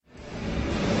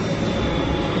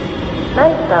成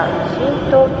田新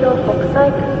東京国際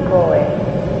空港へ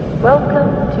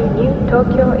Welcome to New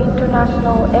Tokyo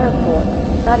International Airport,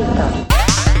 Narita.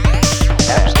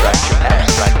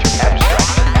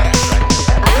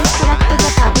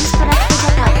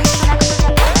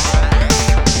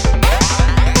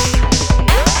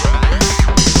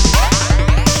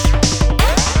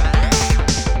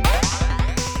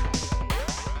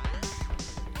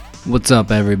 What's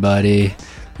up, everybody?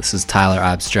 This is Tyler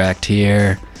Abstract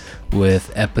here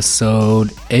with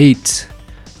episode 8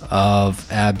 of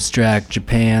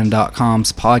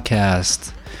AbstractJapan.com's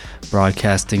podcast,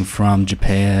 broadcasting from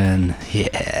Japan.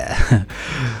 Yeah.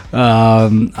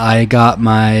 I got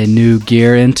my new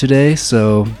gear in today,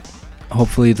 so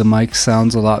hopefully the mic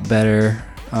sounds a lot better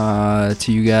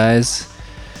to you guys.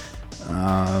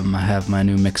 I have my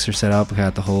new mixer set up. I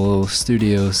got the whole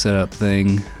studio setup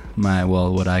thing.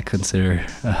 What I consider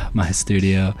my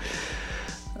studio.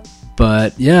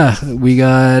 But yeah, we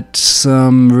got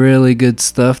some really good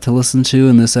stuff to listen to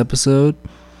in this episode.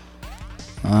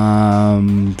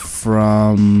 From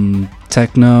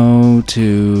techno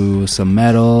to some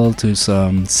metal to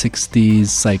some 60s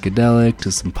psychedelic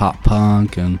to some pop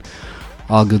punk and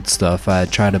all good stuff. I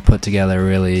tried to put together a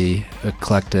really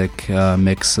eclectic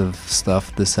mix of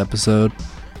stuff this episode.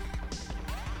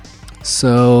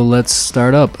 So let's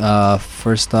start up.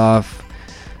 First off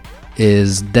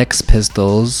is Dex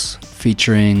Pistols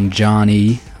featuring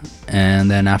Johnny,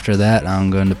 and then after that I'm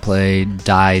going to play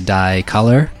Die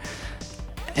Color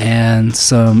and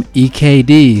some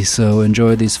EKD. So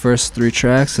enjoy these first 3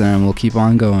 tracks and we'll keep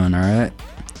on going, alright?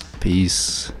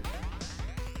 Peace.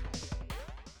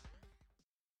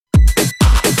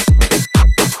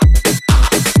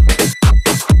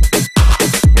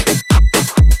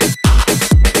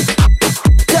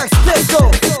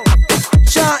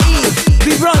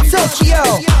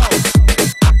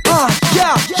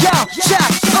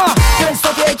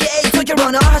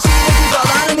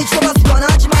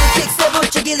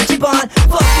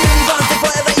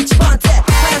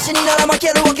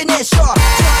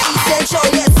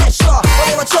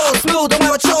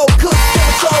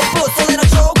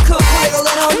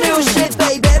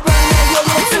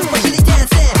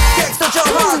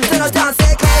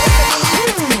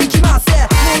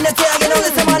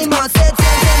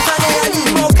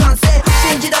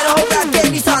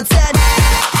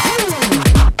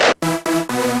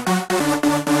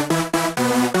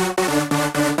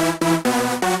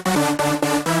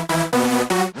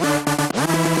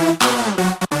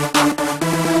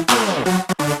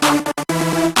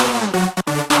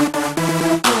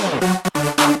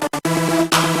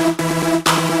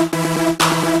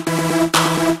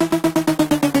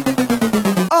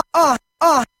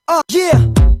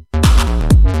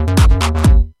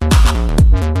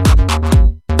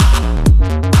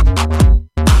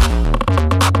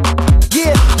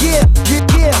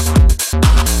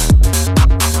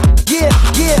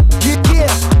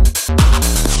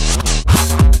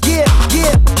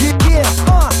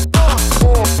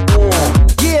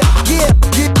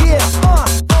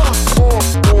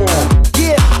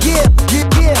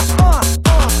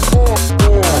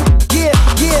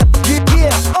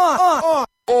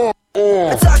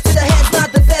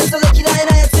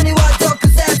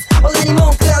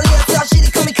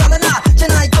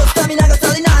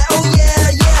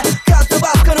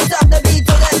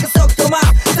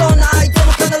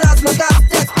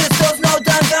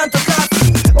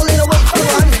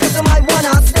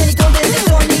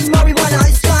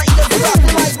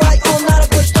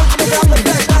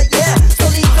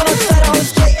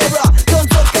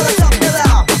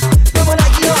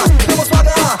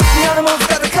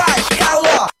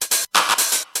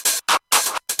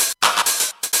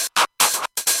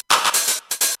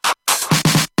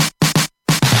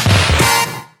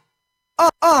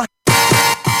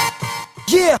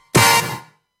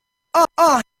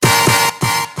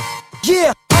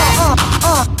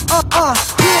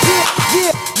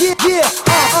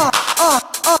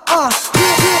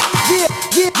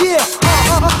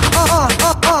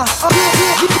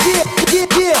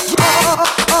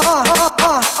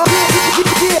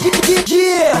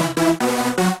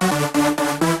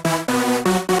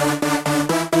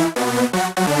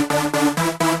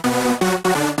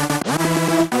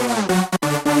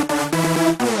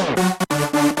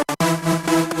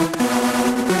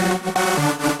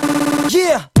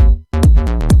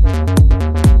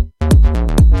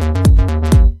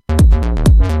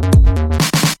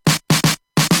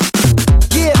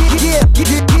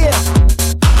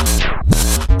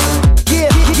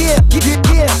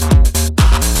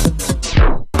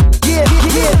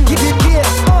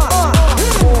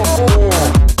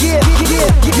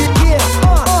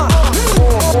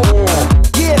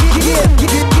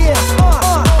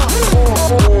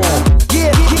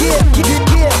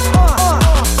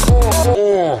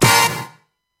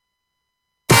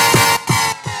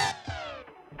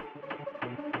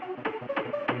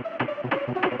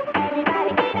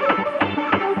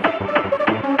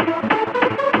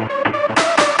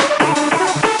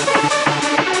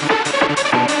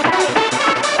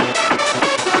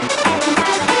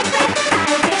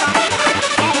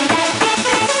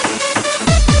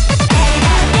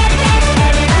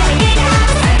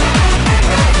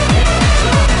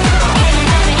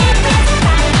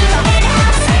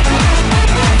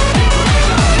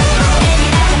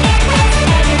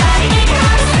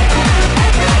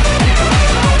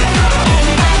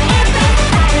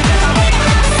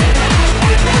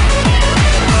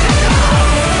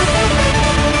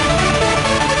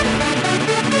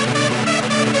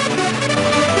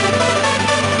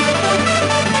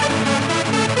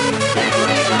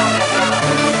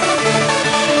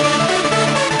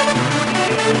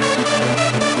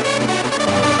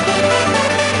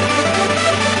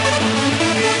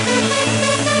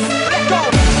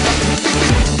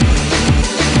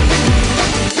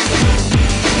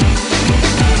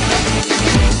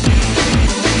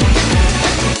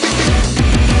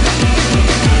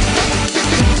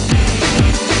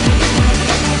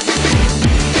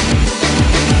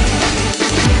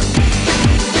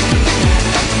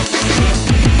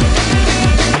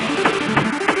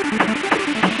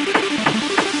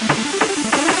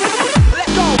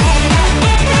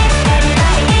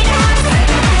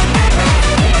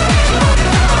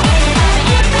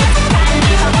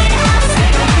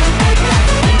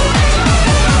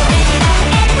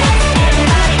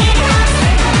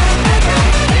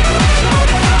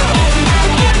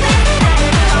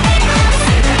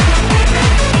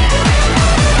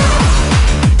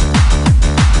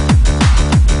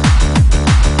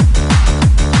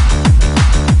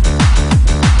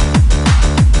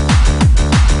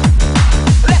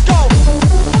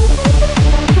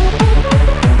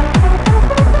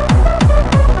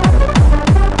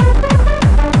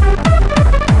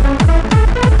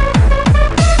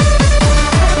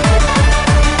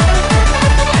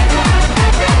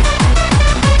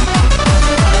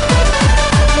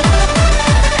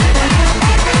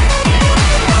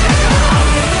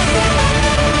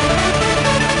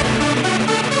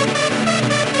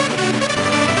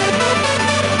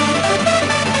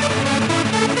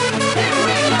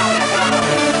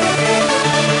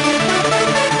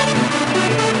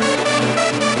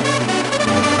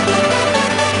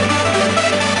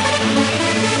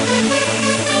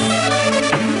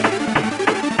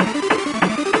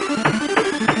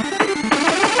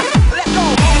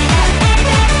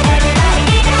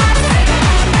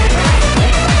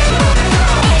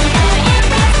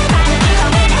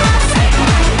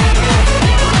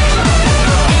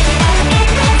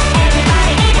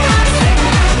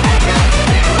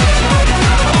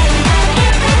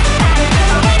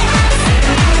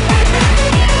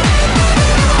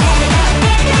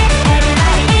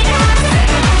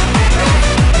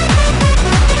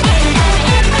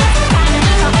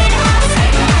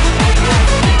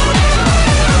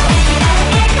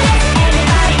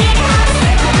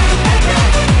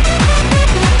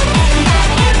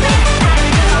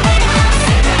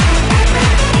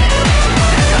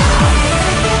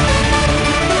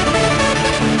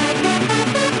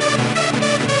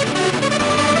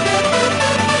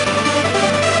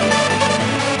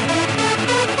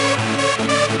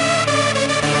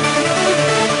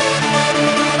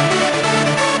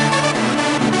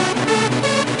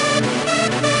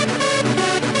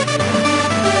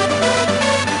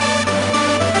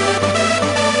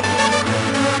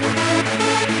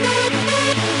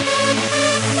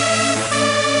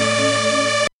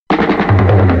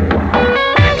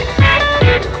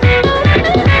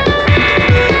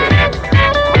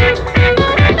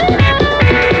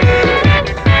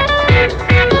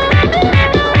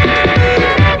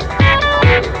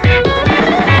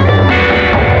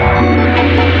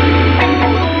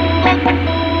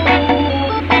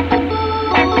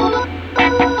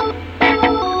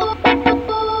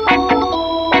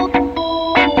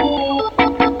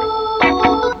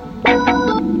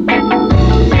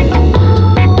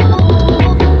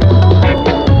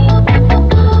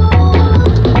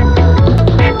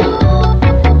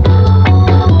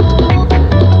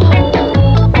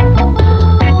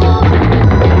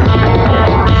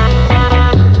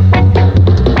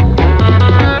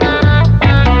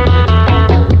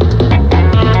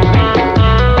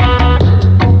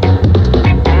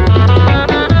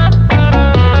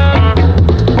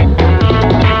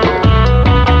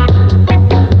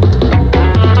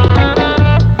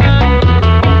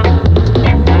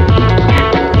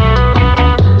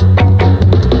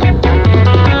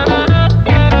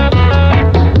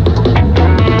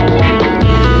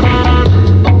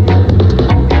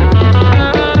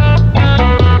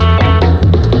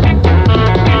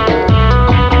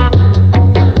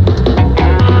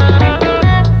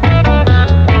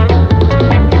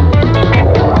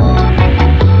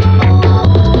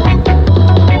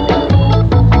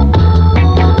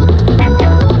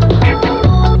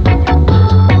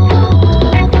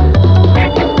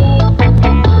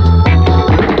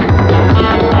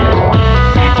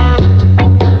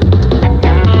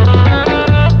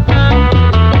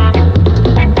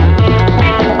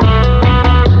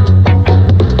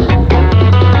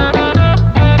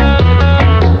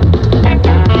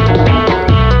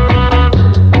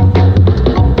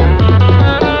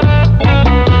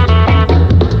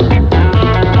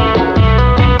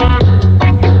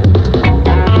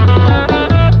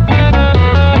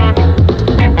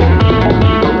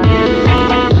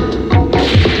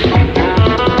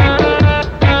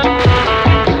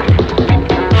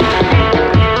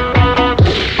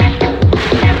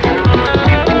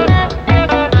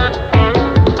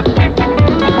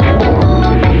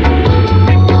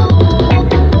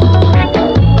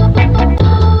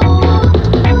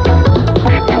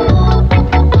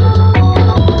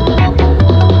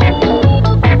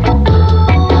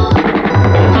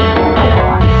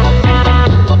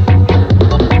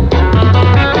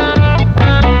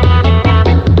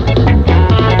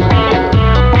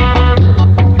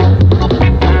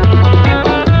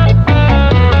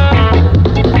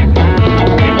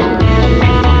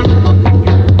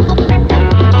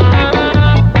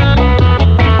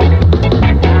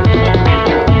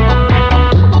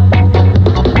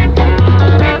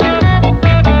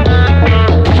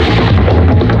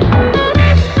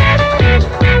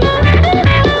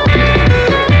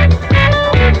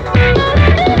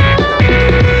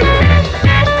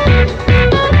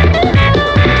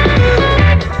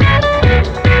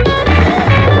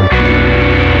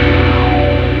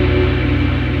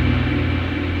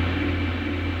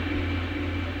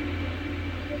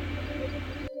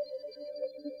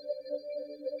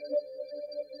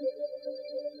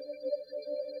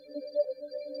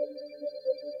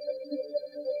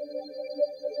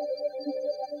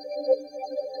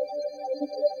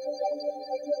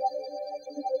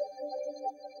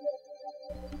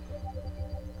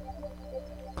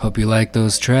 Hope you like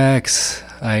those tracks.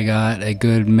 I got a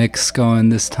good mix going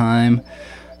this time,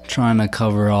 trying to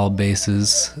cover all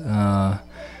bases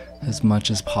as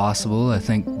much as possible. I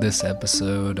think this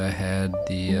episode I had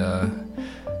the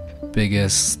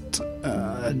biggest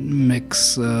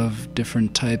mix of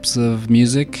different types of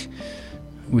music,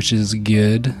 which is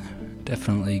good,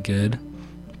 definitely good.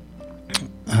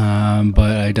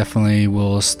 But I definitely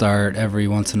will start every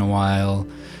once in a while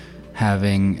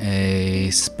having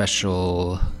a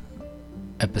special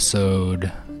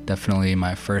episode. Definitely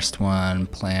my first one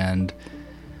planned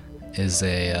is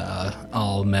a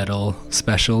all metal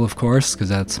special, of course, because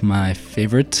that's my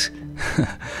favorite.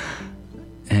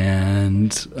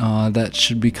 And that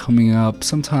should be coming up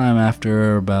sometime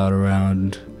after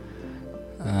around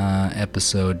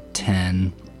episode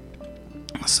 10.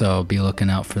 So be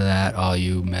looking out for that, all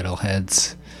you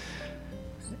metalheads.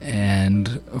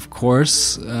 And of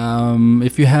course,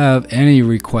 if you have any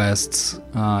requests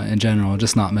in general,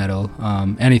 just not metal,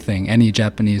 anything, any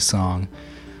Japanese song,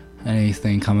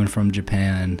 anything coming from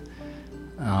Japan,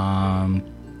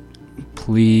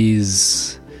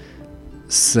 please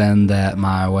send that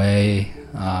my way.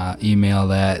 Email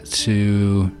that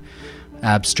to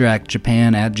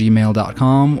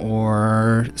abstractjapan@gmail.com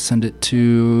or send it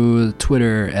to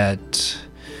Twitter at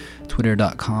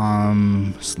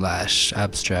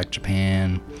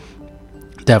twitter.com/abstractjapan.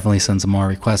 Definitely send some more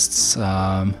requests.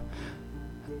 I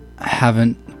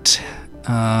haven't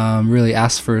really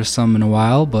asked for some in a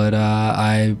while, but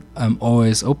I'm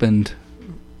always open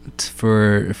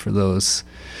for those.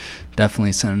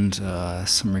 Definitely send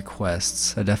some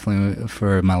requests. I definitely,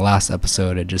 for my last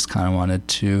episode, I just kind of wanted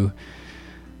to,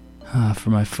 for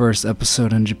my first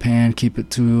episode in Japan, keep it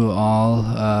to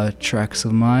all tracks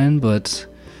of mine, but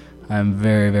I'm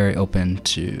very, very open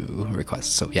to requests.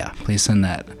 So yeah, please send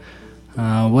that.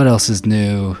 What else is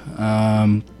new?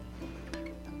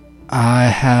 I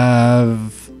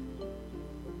have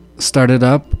started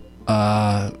up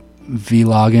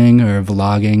vlogging, or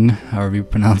vlogging, however you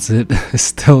pronounce it. I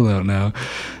still don't know.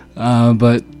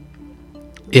 But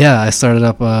yeah, I started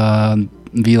up a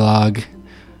vlog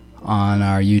on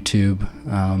our YouTube,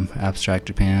 Abstract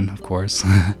Japan, of course.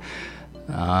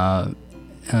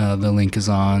 The link is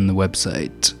on the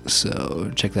website,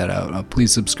 so check that out.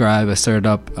 Please subscribe. I started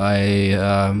up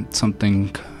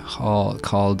something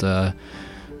called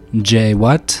J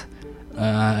What,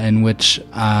 in which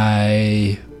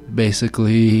I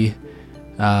basically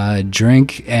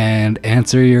drink and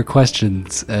answer your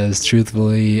questions as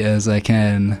truthfully as I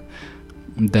can.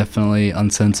 Definitely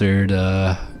uncensored.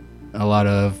 A lot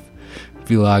of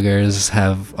vloggers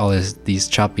have all these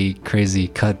choppy, crazy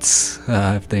cuts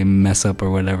if they mess up or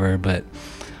whatever, but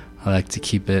I like to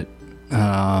keep it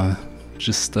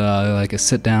just like a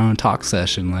sit-down talk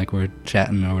session, like we're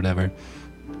chatting or whatever,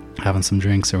 having some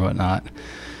drinks or whatnot.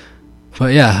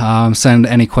 But yeah, send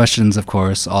any questions, of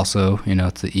course, also,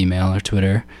 to email or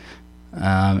Twitter,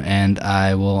 and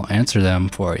I will answer them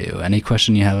for you. Any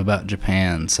question you have about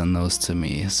Japan, send those to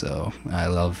me. So I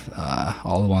love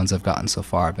all the ones I've gotten so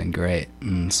far have been great.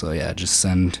 And so yeah, just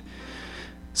send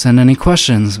any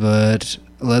questions. But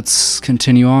let's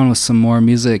continue on with some more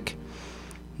music.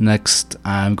 Next,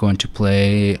 I'm going to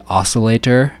play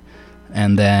Oscillator,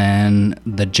 and then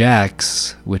The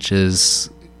Jacks, which is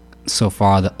so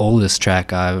far the oldest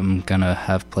track I'm gonna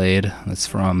have played. It's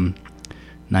from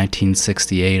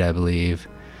 1968, I believe.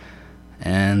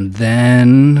 And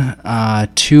then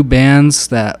two bands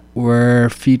that were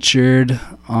featured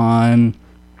on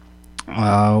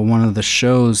one of the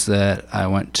shows that I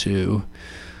went to.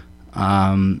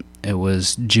 It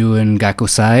was Juin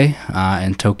Gakusai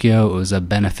in Tokyo. It was a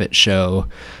benefit show.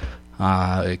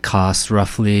 It cost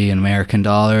roughly in American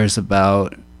dollars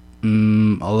about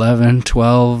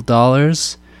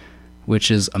 $11-12,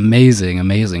 which is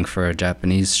amazing for a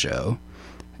Japanese show.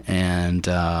 And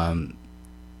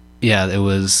yeah, it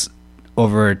was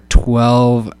over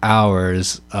 12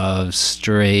 hours of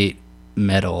straight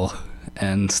metal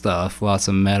and stuff. Lots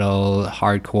of metal,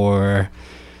 hardcore,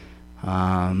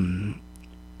 and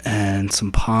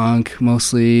some punk,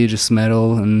 mostly just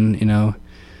metal and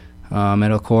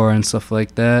metalcore and stuff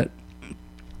like that.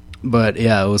 But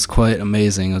yeah, it was quite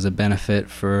amazing. It was a benefit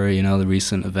for the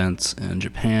recent events in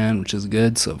Japan, which is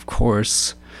good. So of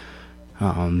course,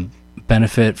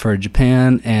 benefit for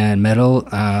Japan and metal,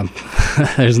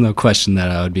 there's no question that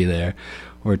I would be there.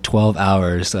 Or 12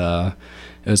 hours. It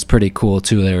was pretty cool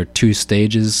too. There were two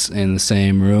stages in the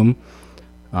same room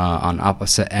on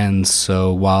opposite ends.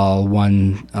 So while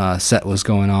one set was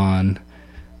going on,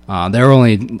 they were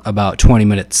only about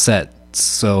 20-minute sets.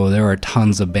 So there were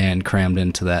tons of band crammed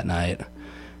into that night.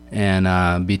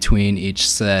 And between each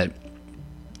set,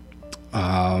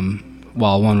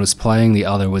 while one was playing, the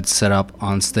other would set up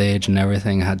on stage and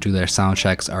everything, had to do their sound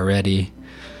checks already,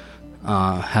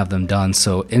 have them done.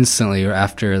 So instantly, or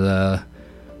after the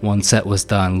one set was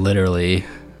done, literally,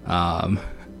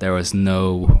 there was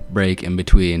no break in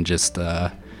between, just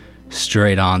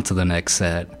straight on to the next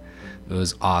set. It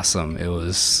was awesome. It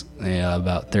was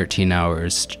about 13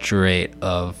 hours straight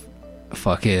of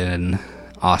fucking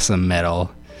awesome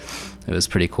metal. It was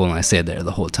pretty cool, and I stayed there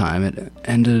the whole time. It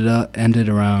ended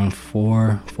around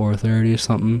 4:30 or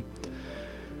something.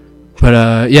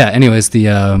 But yeah, anyways,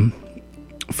 the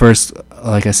first,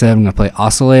 like I said, I'm gonna play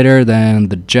Oscillator, then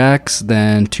the Jacks,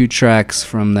 then 2 tracks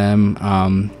from them.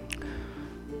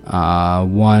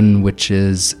 One which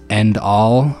is End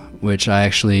All, which I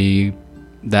actually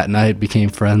that night became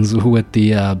friends with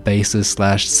the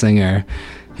bassist / singer.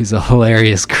 He's a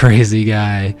hilarious, crazy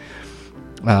guy.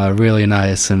 Really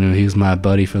nice, and he was my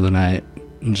buddy for the night.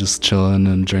 Just chilling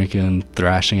and drinking,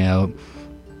 thrashing out.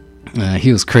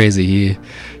 He was crazy.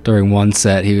 During one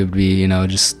set, he would be,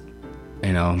 just,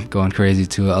 going crazy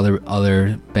to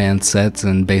other band sets,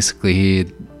 and basically he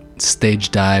stage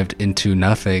dived into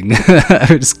nothing. It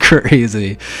was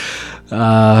crazy.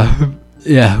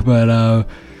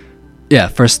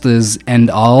 First is End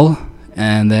All,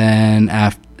 and then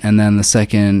the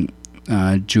second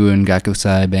Juin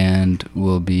Gakusai band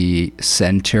will be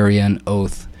Centurion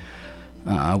Oath,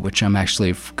 which I'm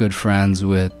actually good friends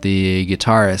with the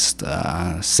guitarist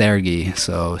Sergey.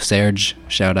 So Serge,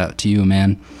 shout out to you,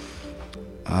 man.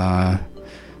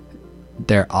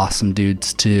 They're awesome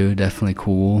dudes too, definitely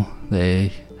cool.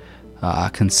 They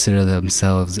consider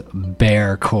themselves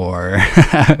bearcore,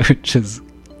 which is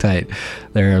tight.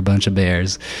 They're a bunch of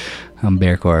bears. I'm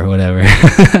bearcore, whatever.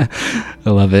 I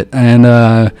love it. And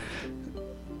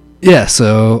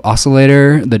so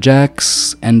Oscillator, the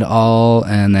Jacks, End All,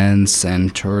 and then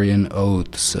Centurion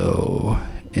Oath. So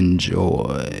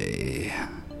enjoy.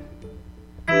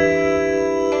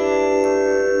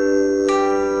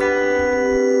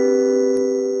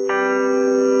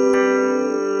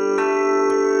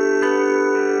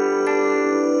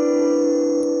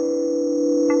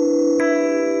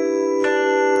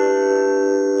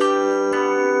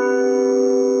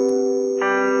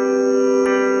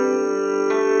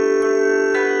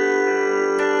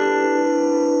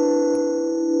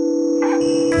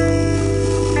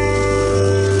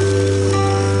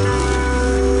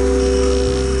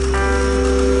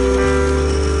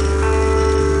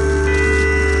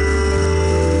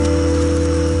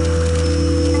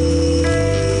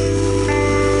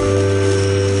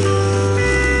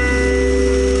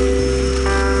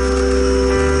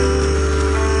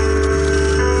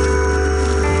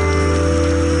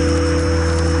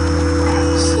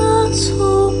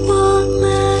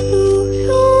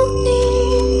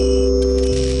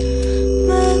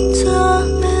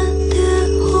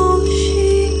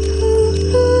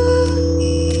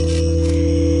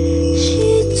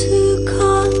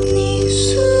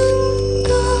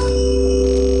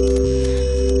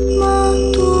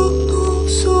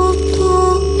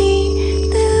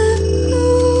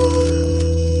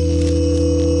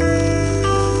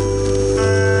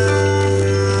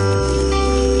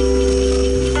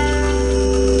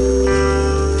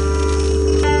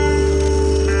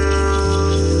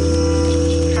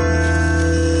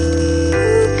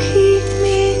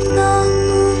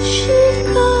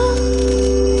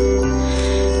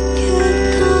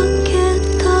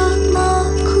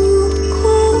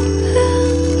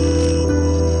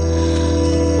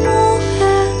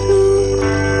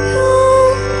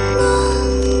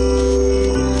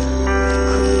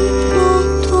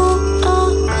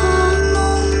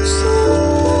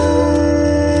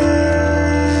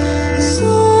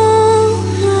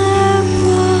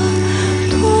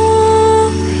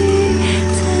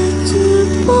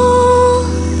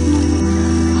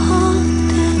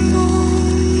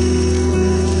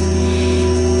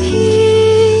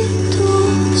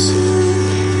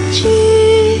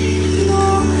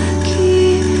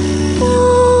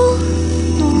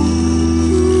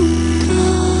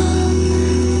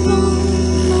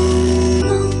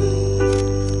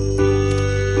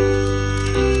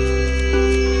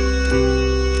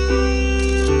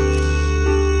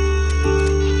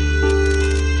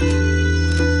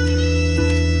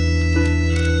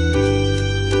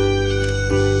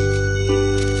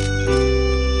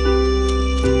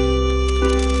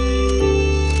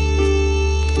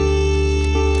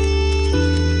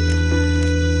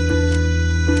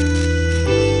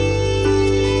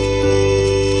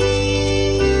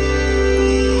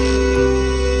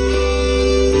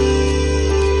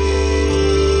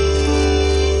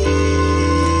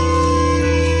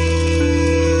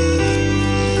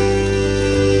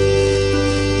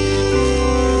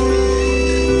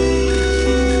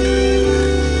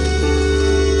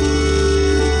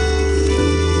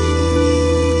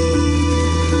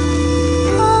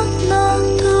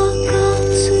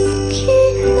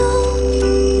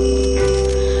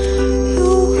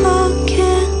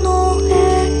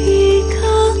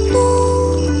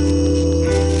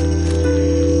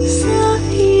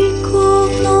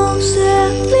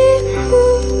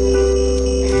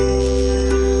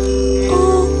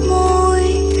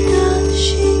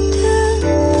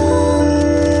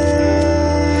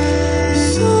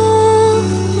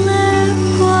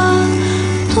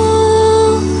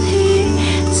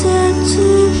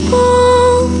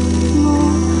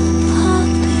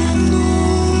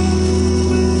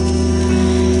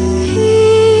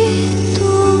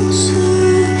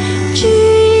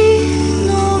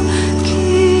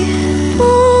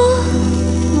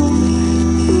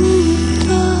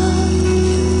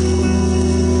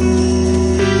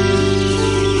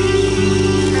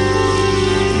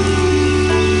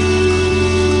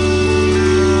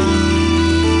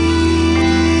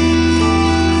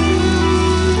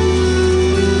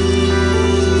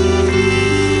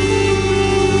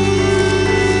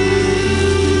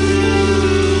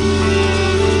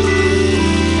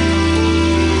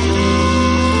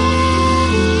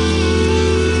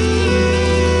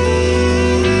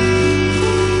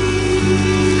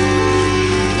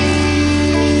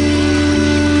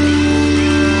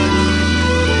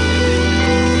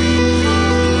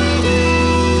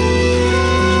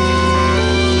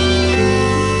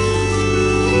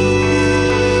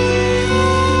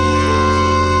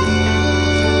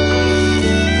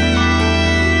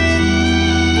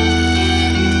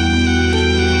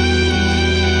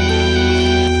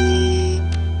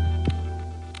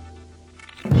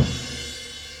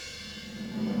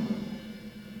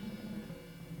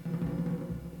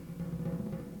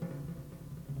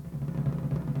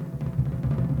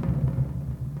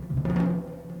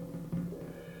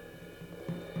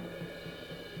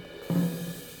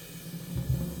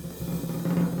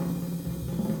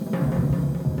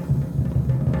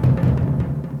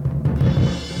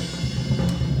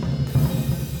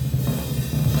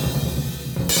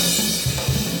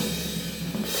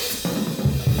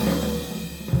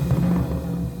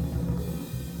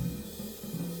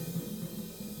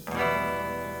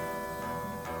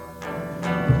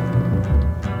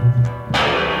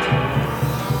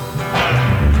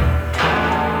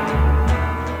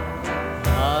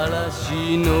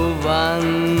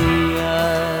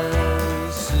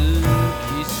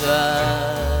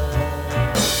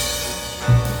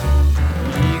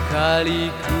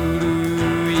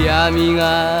 闇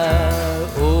が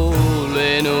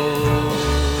俺の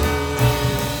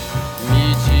道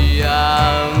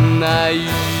案内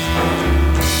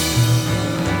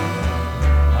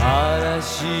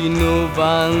嵐の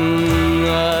晩が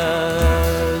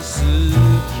好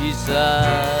きさ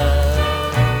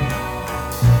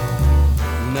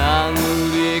殴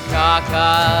りか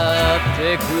かっ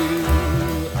てくる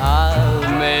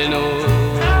雨の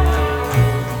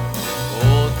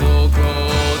男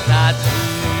たち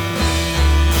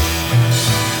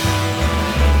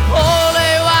俺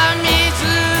は湖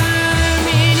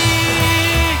に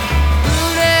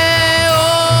船を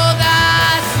出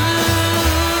す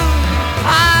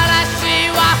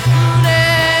嵐は船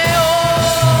を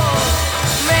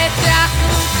めちゃく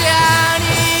ちゃに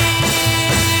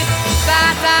叩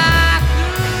く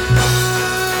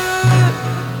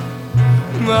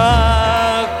真っ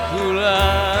暗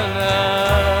な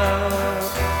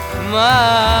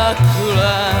真っ暗な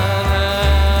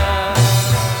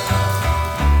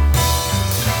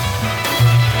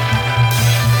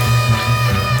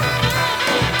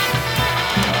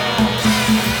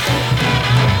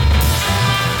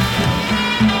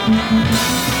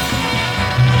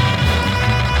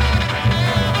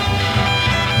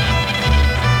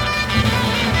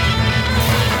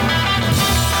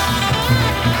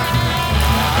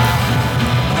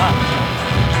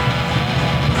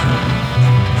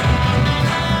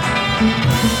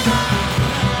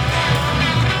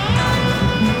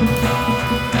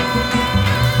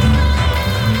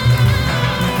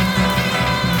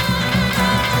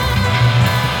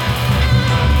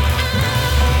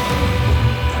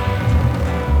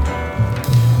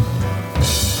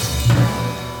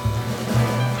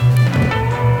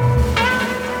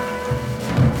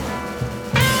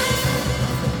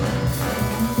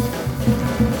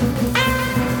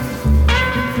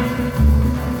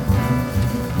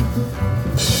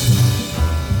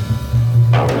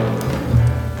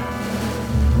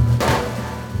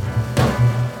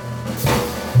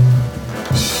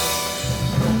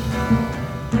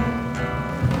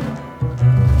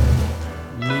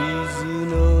水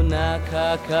の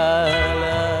中か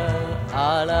ら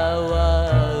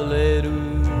現れる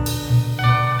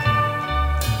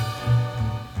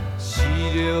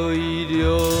白い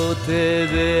両手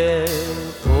で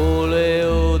俺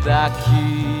を抱き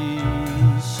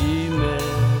しめ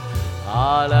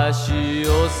嵐を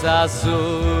誘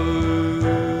う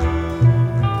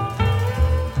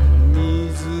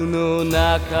水の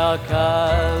中か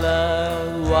ら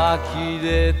湧き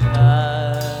出た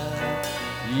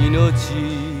命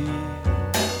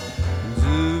ず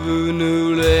ぶ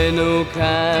濡れの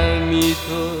髪と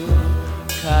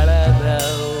体を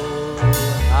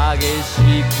激し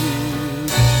く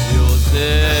寄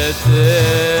せて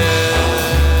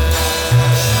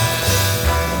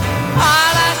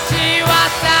嵐は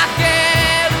叫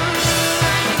ぶ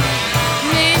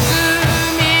湖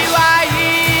は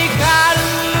光る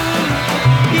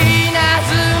稲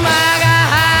妻が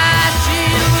走る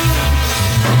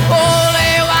俺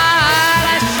は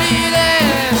嵐で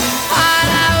現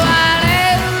れ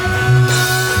る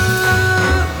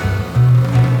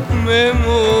目も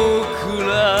く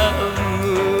らむ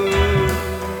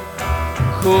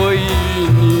恋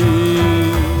に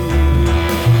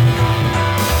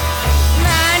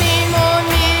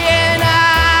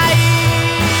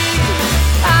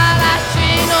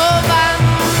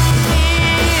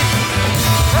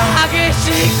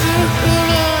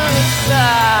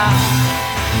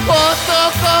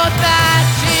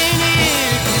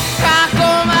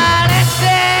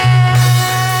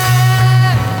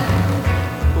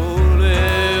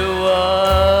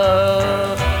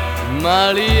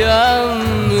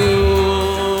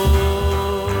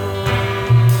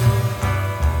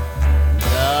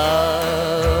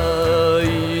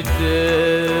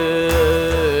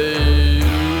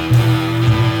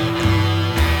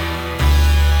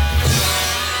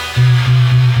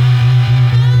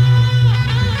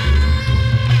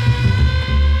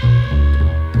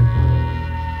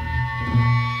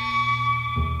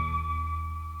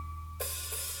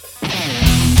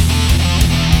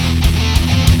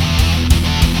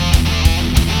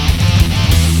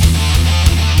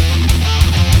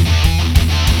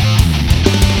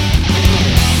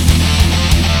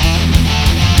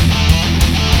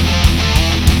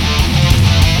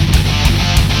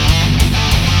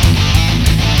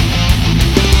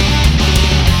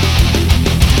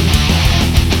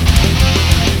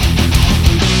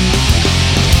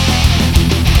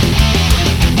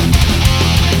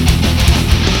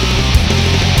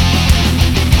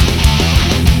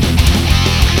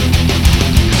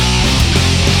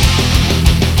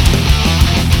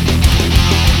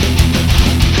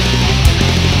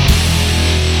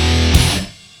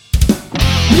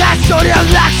소리를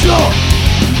낮추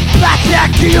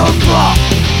바짝 기울고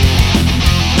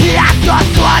기약도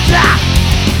쏘아자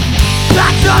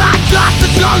박수라 줬어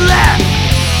졸래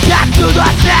다투도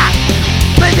싹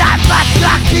맨날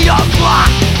바짝 기울고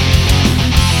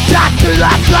다투도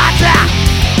쏘아자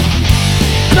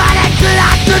바닥을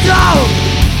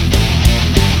놔두죠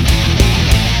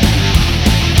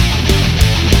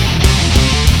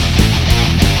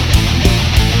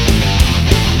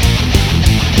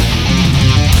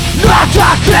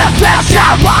Attractive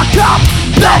passion, walk up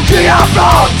Looking up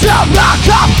road to rock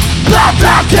up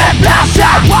Attractive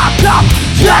passion, walk up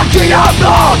Looking up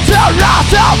road to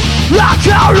rock up Rock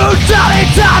out,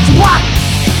 routine, that's what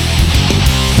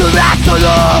So that's the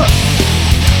law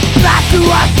That's the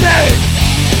one thing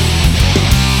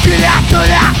That's the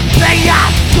law That's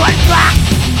the fact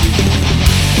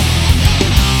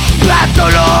That's the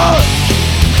law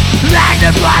Like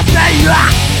the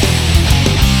best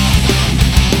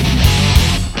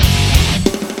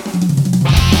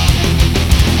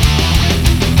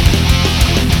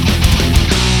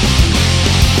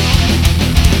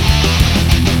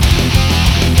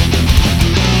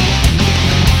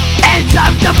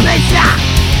Completion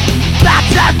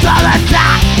That's a dollar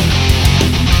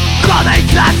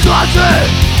Connection source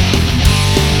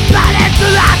Planet to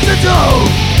that to do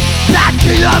That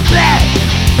to your play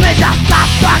But just not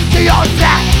back to your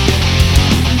death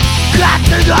Got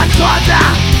to the source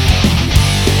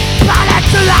Planet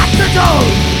to that to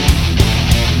do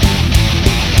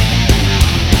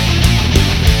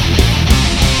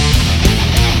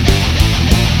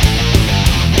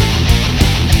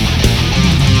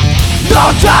No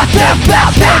tactic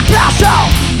passion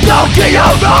No get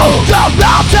your road to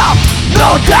mount up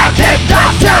No tactic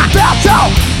passion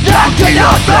No get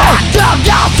your road to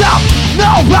mount up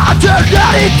No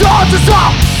opportunity to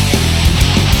stop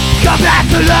Come back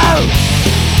to low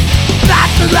Back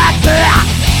to that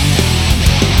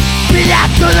Be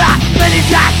that to that Many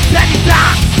times, many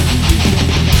times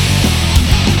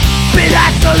Be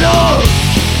that to low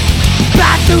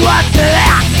Back to what to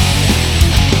that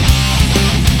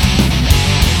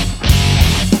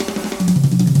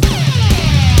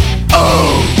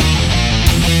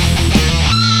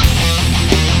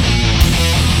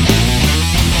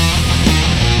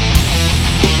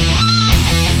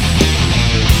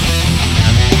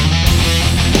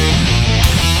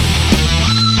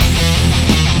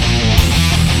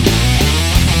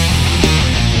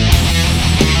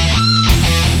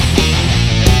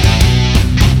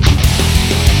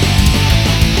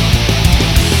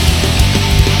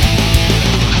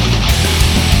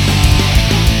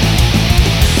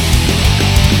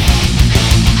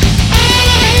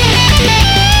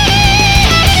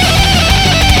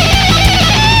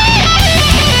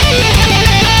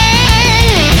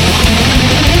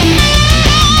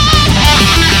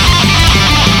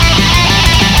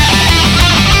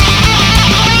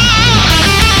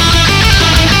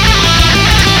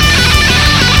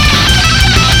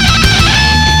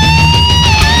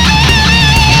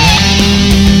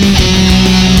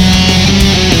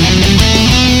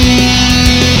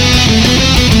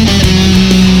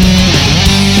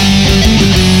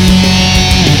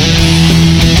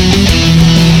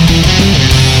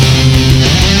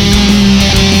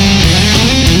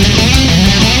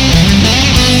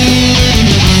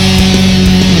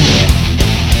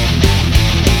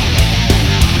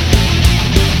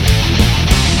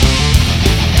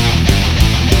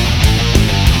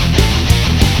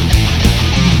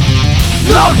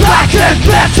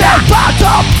Bitches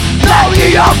bottom No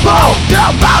need your phone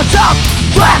No bounce up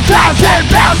Black clouds and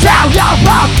bounce out your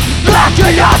mouth Look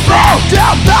in your phone No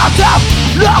bounce up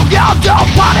No you don't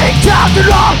want it down the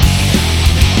road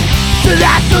So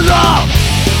that's the law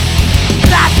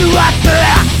That's the one for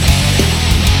that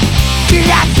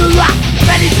That's the law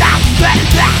Many times, many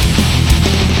times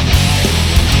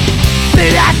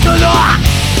That's the law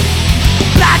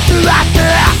That's the one for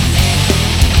that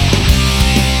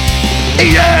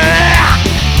Yeah!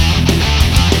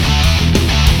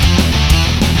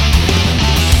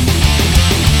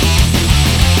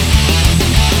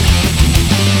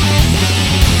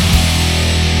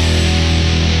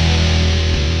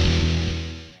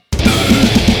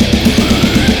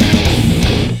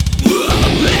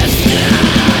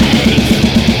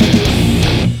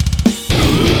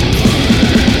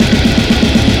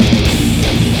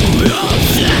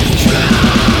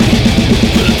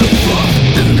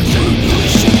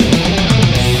 Fuck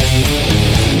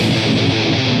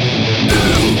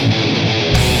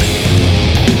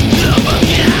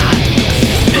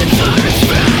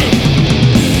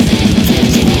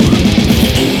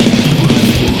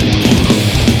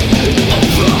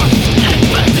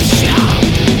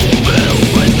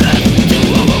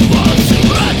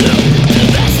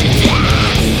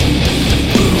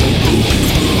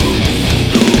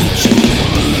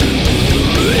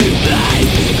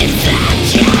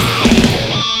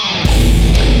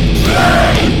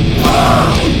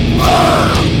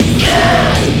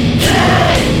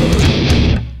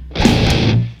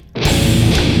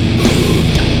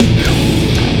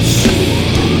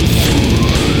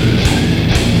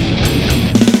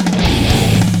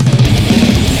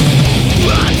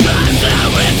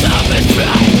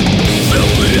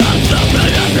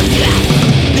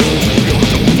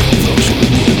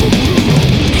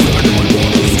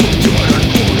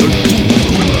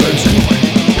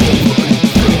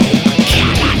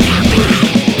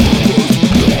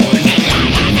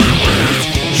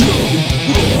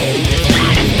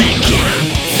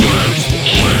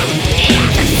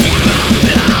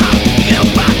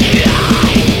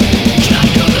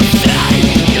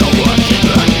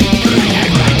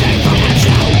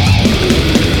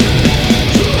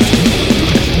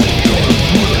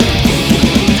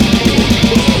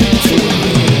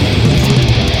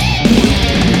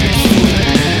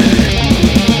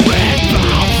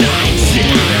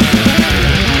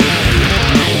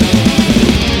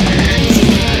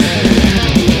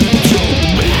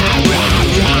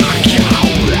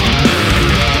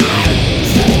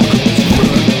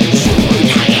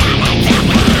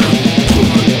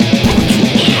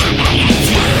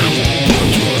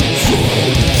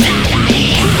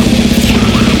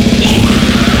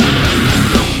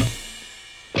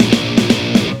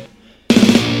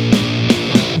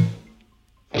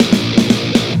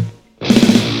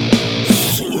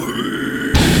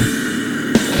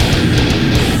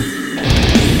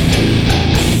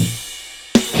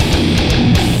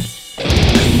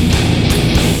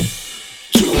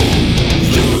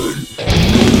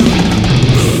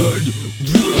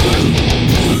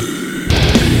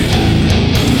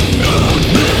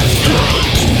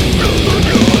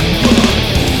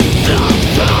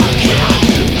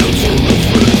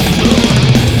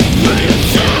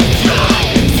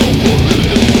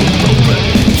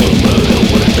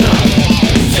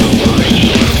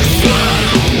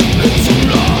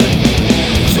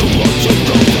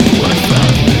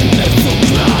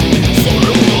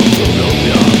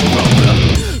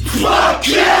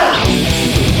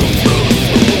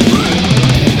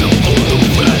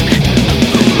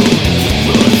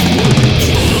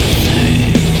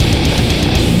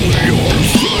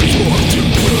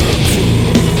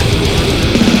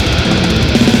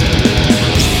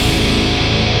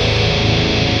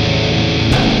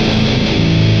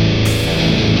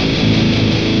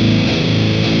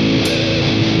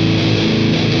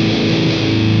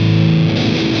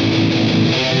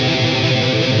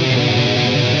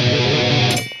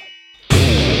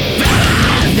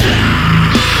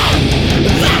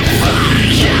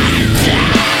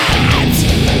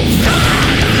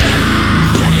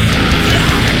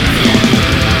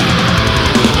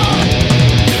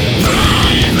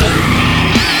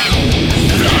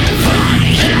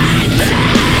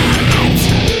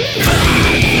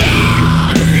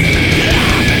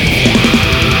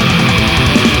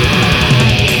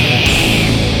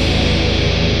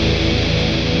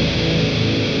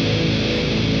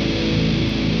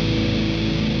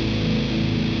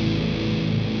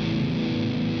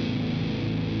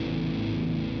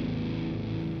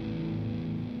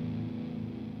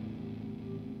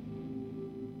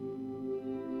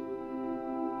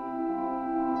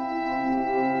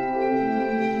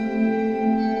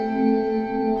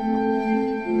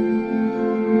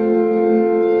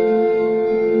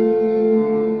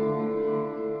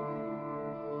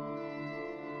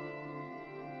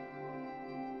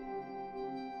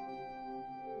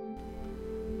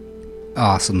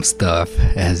Awesome stuff,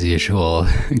 as usual.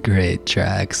 Great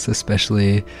tracks,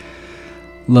 especially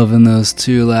loving those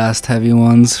two last heavy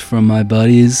ones from my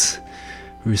buddies.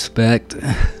 Respect.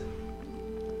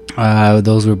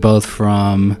 Those were both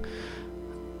from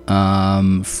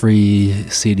free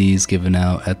CDs given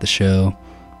out at the show.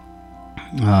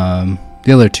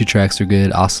 The other two tracks are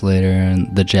good, Oscillator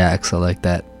and The Jacks. I like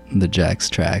that, The Jacks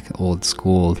track, old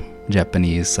school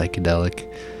Japanese psychedelic,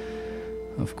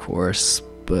 of course.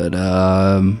 But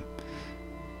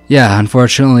yeah,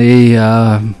 unfortunately,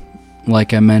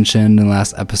 like I mentioned in the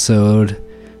last episode,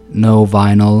 no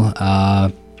vinyl.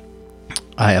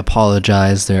 I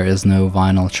apologize, there is no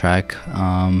vinyl track,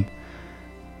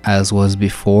 as was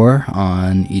before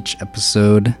on each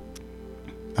episode.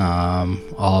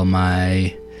 All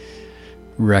my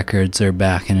records are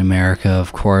back in America,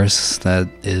 of course. That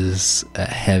is a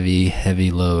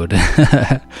heavy load.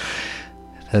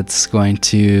 That's going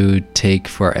to take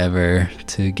forever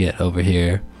to get over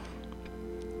here.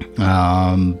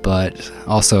 But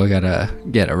also I gotta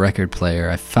get a record player.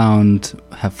 have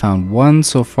found one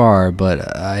so far,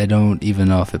 but I don't even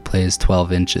know if it plays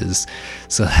 12 inches,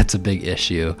 so that's a big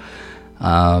issue.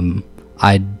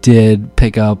 I did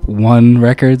pick up one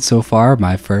record so far,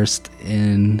 my first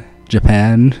in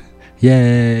Japan.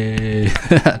 Yay!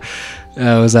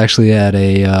 I was actually at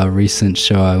a recent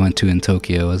show I went to in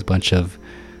Tokyo. It was a bunch of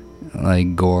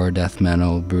like gore death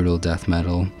metal, brutal death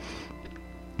metal.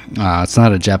 It's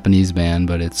not a Japanese band,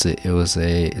 but it's a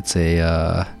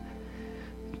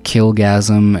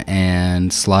Killgasm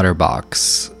and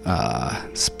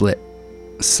Slaughterbox split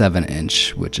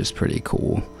 7-inch, which is pretty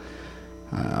cool.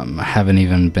 I haven't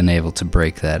even been able to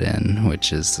break that in,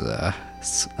 which is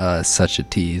such a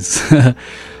tease. But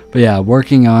yeah,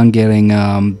 working on getting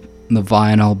the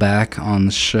vinyl back on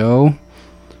the show,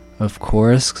 of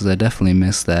course, because I definitely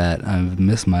miss that. I've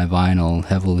missed my vinyl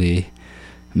heavily,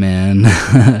 man,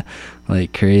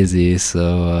 like crazy.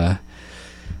 So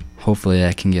hopefully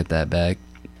I can get that back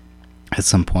at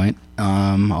some point.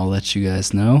 I'll let you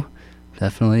guys know,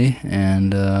 definitely.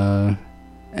 And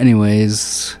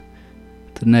anyways,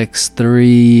 the next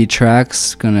 3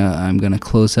 tracks I'm gonna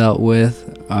close out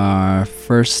with. Our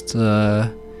first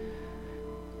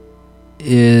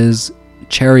is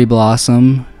Cherry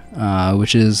Blossom,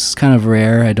 which is kind of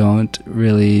rare. I don't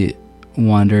really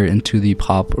wander into the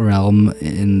pop realm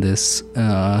in this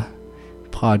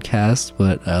podcast,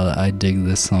 but I dig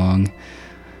this song.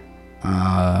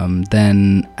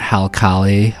 Then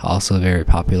Halcali, also very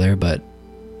popular, but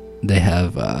they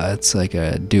have it's like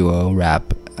a duo,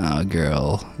 rap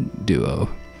girl duo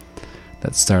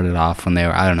that started off when they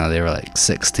were like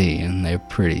 16.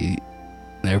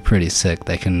 They're pretty sick.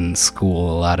 They can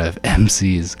school a lot of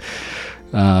MCs.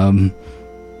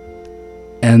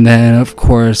 And then, of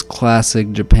course,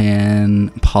 classic Japan,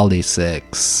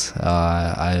 Poly6.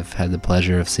 I've had the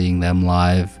pleasure of seeing them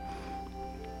live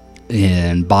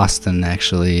in Boston,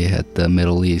 actually, at the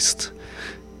Middle East.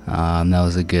 That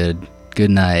was a good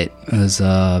night. It was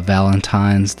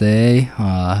Valentine's Day.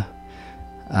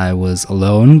 I was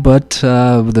alone, but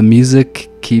the music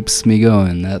keeps me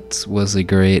going. That was a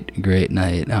great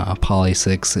night.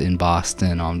 Poly6 in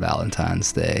Boston on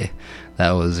Valentine's Day.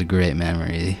 That was a great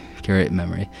memory.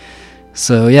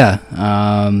 So yeah,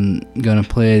 gonna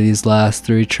play these last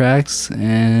 3 tracks,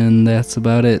 and that's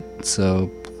about it.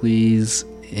 So please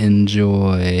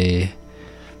enjoy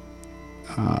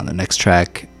the next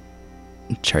track,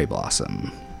 Cherry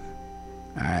Blossom.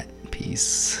 Alright,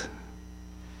 peace.「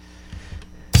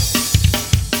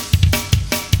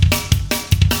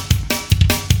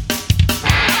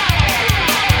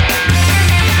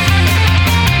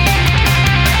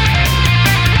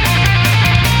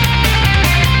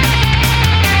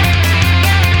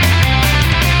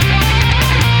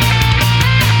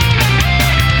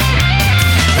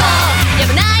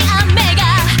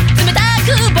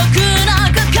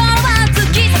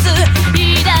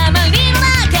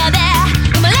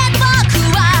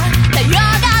僕は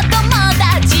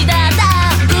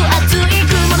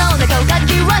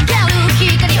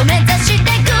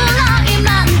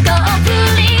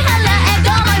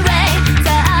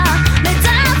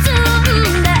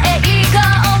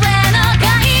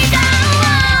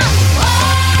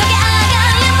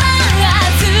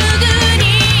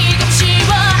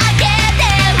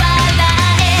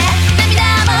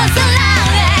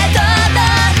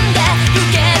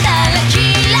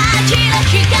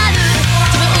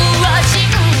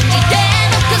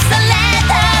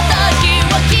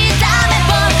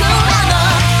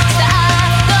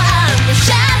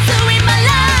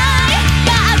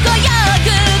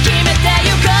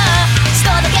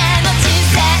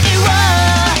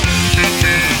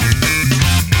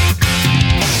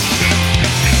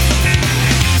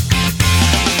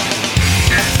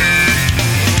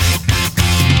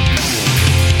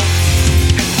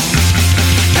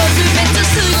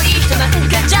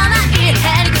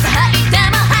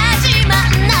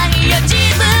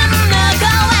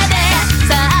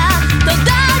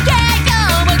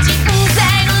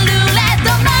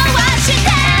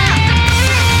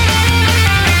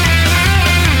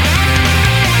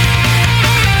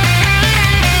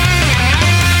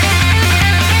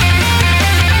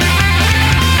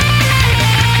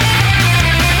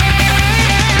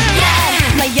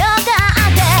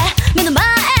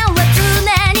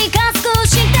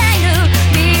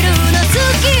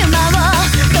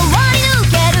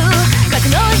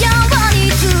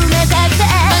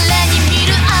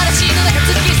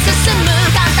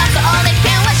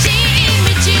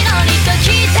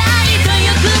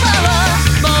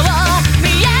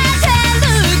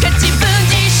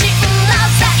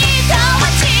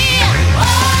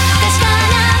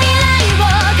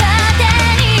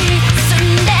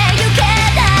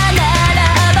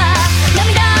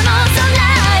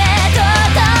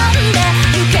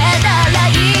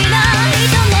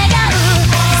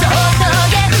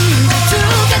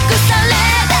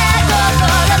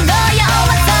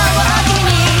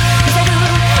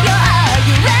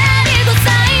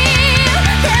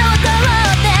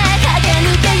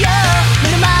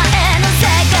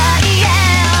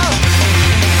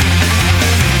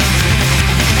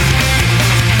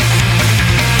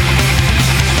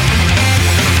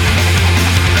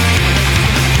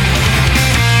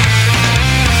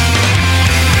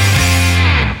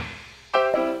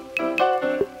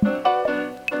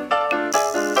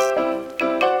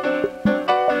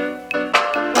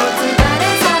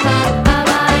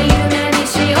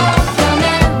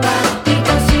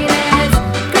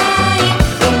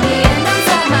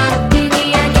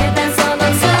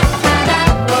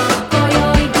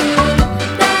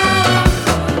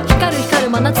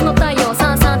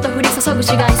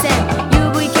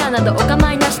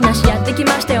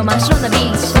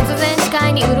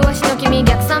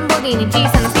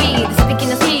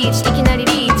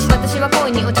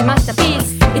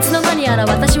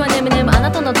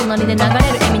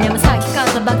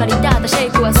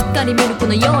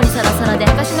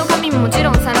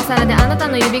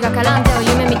指が絡んでを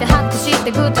夢見てハッとし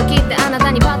てグッと切ってあな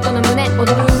たにパッとの胸踊るお疲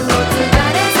れ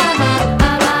様淡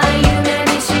い夢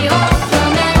にしようご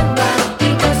めんは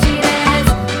人知れ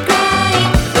ず暗い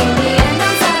海への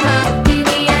様日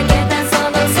に焼けたそ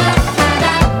の素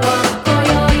肌を今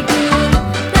宵く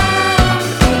らう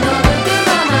気の向く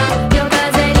まま夜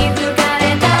風に吹か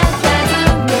れた佇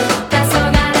む黄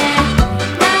昏な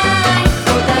い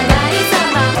お互い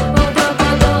様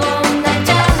男と女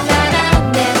じゃらな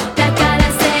んでだから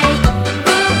Say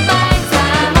Goodbye さ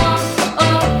あもう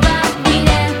終わりね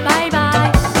バイバ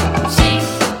イ潮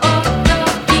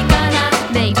時かな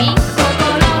Maybe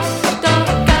心と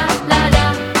体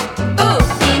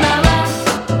今は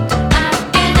あっ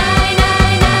けないな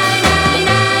いないない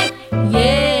ないイ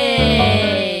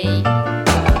エーイ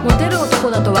モテる男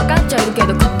だと分かっちゃいるけ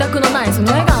ど屈託のないそ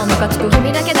の笑顔ムカつく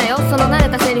君だけだよその慣れ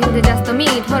たセリフで Just Me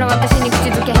ほら私に口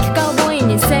づけ聞く顔母音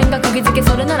に線が釘付け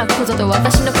それならここぞと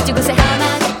私の口癖か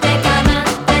まってかまっ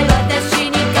て私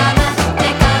にかまって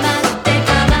かまって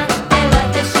かまって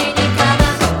私にかま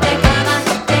ってかまっ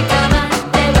てかまっ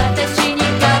て私に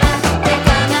かまってか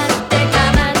まってか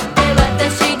まって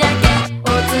私だけお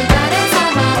疲れ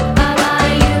様淡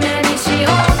い夢にしよ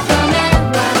うごめん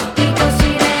は人知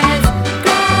れず暗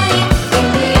い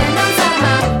海への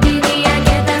様日に焼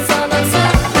けたその素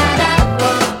肌を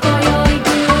今宵く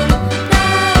ら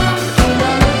う気の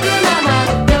向くまま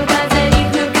夜風に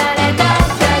吹かれた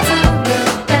佇む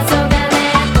黄昏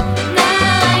な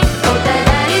いお互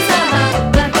い様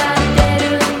分かって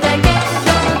るんだけど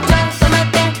ちょっと待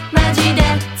ってマジで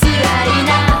辛い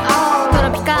なトロ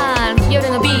ピカル夜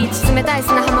のビーチ冷たい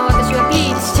砂浜私はピ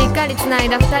ーチしっかり繋い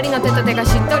だ二人の手と手が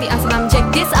しっとり汗ばむ Check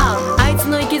this out あいつ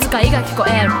の息遣いが聞こ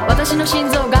える私の心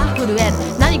臓が震える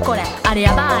何これあれ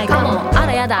やばいかもあ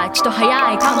らやだちょっと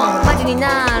早いかもマジに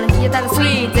なるやたらス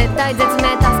イート絶対絶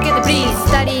命助けて Please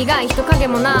二人以外人影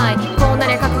もないこうな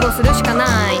りゃ覚悟するしかな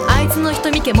いあいつの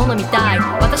瞳獣みたい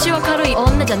私は軽い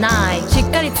女じゃないし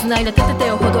っかり繋いだ手と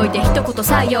手をほどいて一言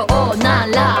採用な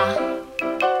ら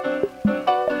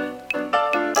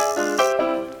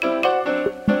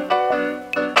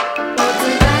お疲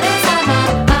れ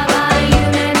様淡い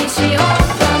夢にしよう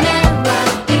ごめんは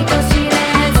人知れ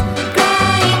ず暗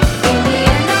い海へ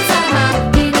の様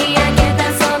日に焼けた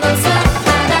その素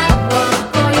肌を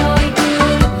今宵く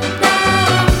ら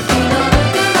う気の向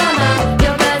くまま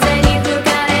夜風に吹か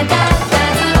れた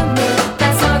佇む黄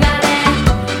昏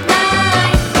な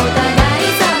いお互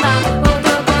い様男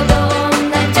と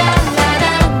女じゃら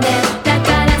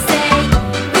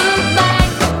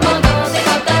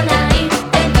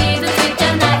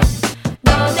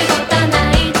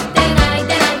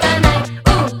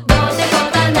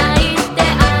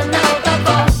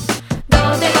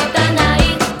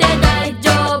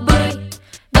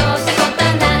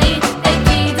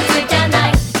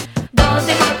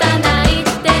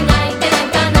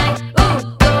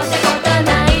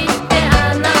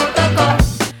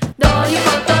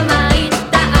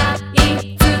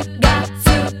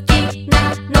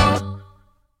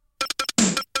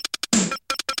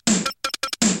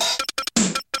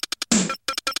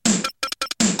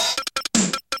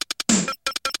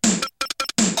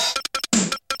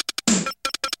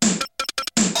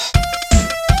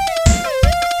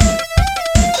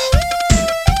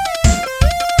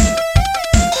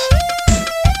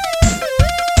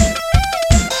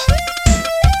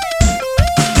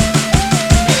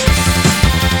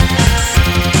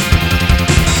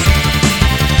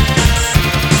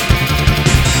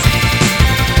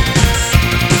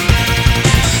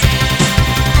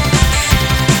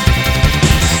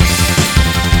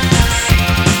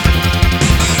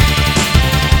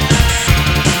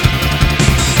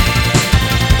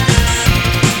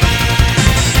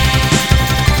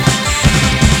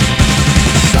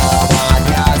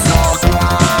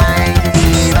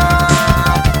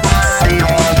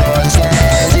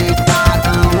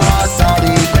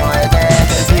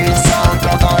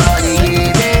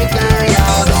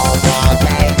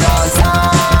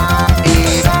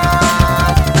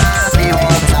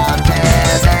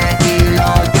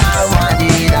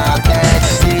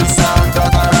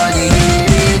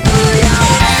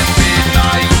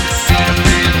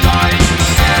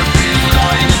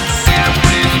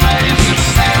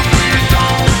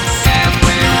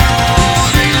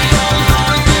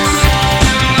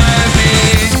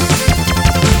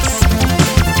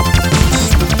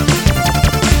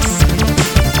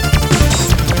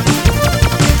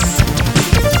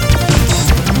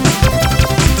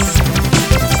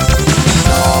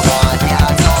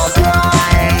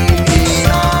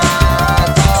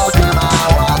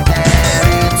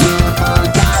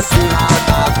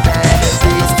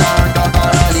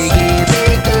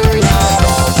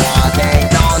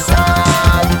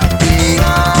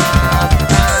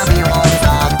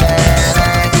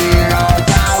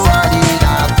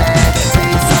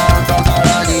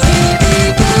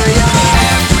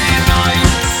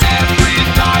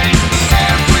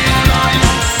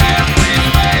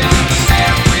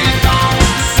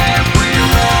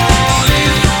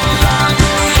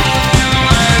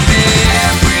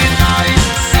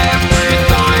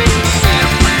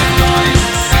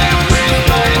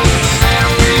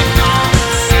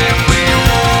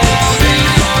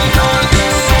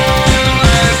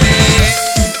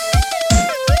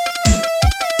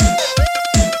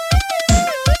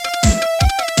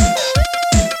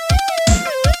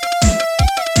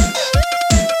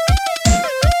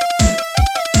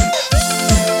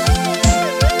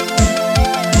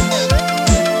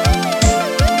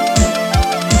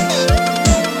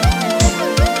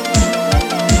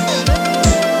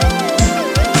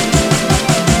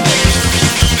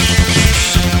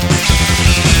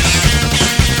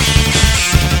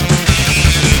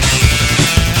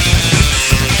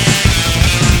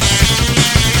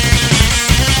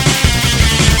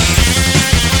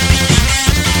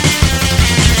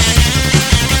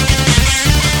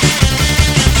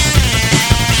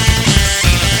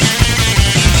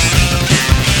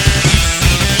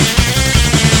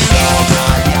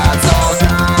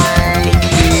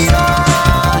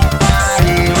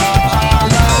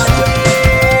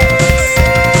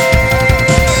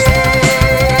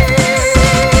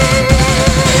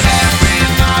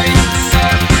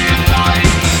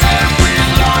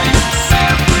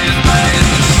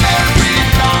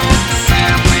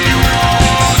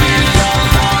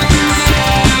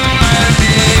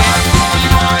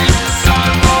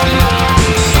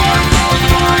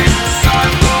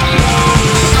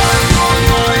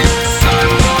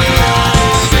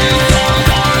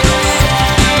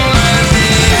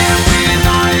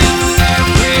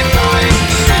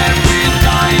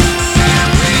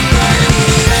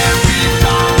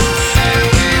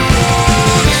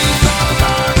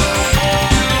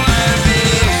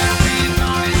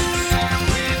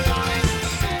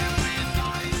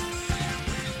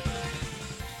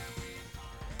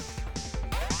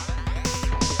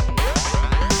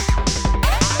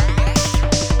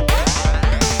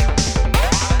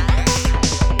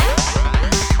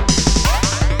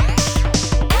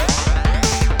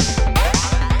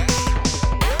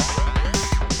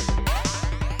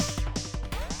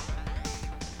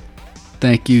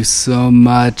Thank you so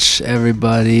much,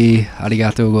 everybody.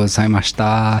 Arigatou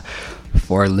gozaimashita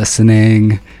for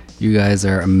listening. You guys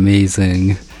are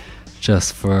amazing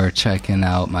just for checking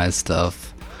out my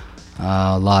stuff.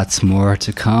 Lots more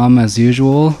to come as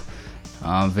usual.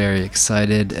 I'm very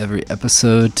excited every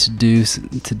episode to do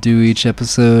each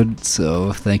episode.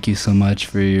 So thank you so much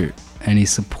for any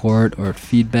support or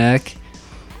feedback.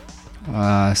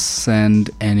 Send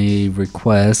any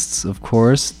requests, of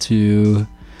course, to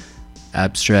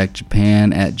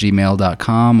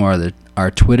abstractjapan@gmail.com or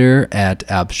our Twitter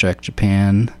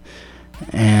 @abstractjapan.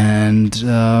 And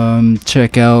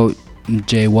check out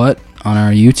JWhat on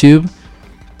our YouTube.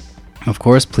 Of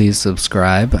course, please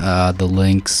subscribe. All the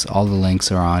links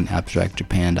are on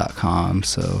abstractjapan.com,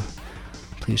 so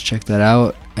please check that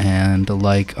out. And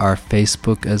like our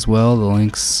Facebook as well, the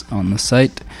links on the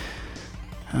site.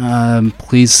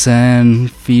 Please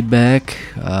send feedback,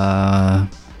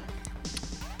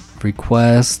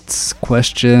 requests,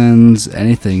 questions,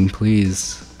 anything,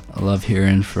 please. I love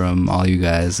hearing from all you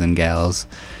guys and gals.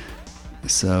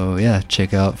 So yeah,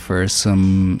 check out for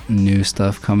some new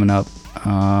stuff coming up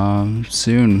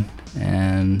soon,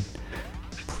 and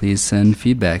please send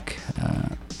feedback.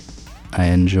 I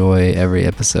enjoy every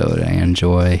episode. I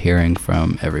enjoy hearing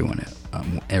from every one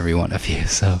of you.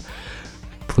 So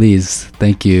please,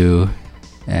 thank you,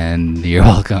 and you're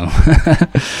welcome.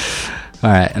 All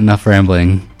right, enough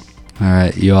rambling. All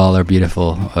right, you all are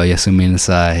beautiful. Oyasumi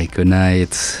nasai. Good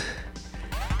night.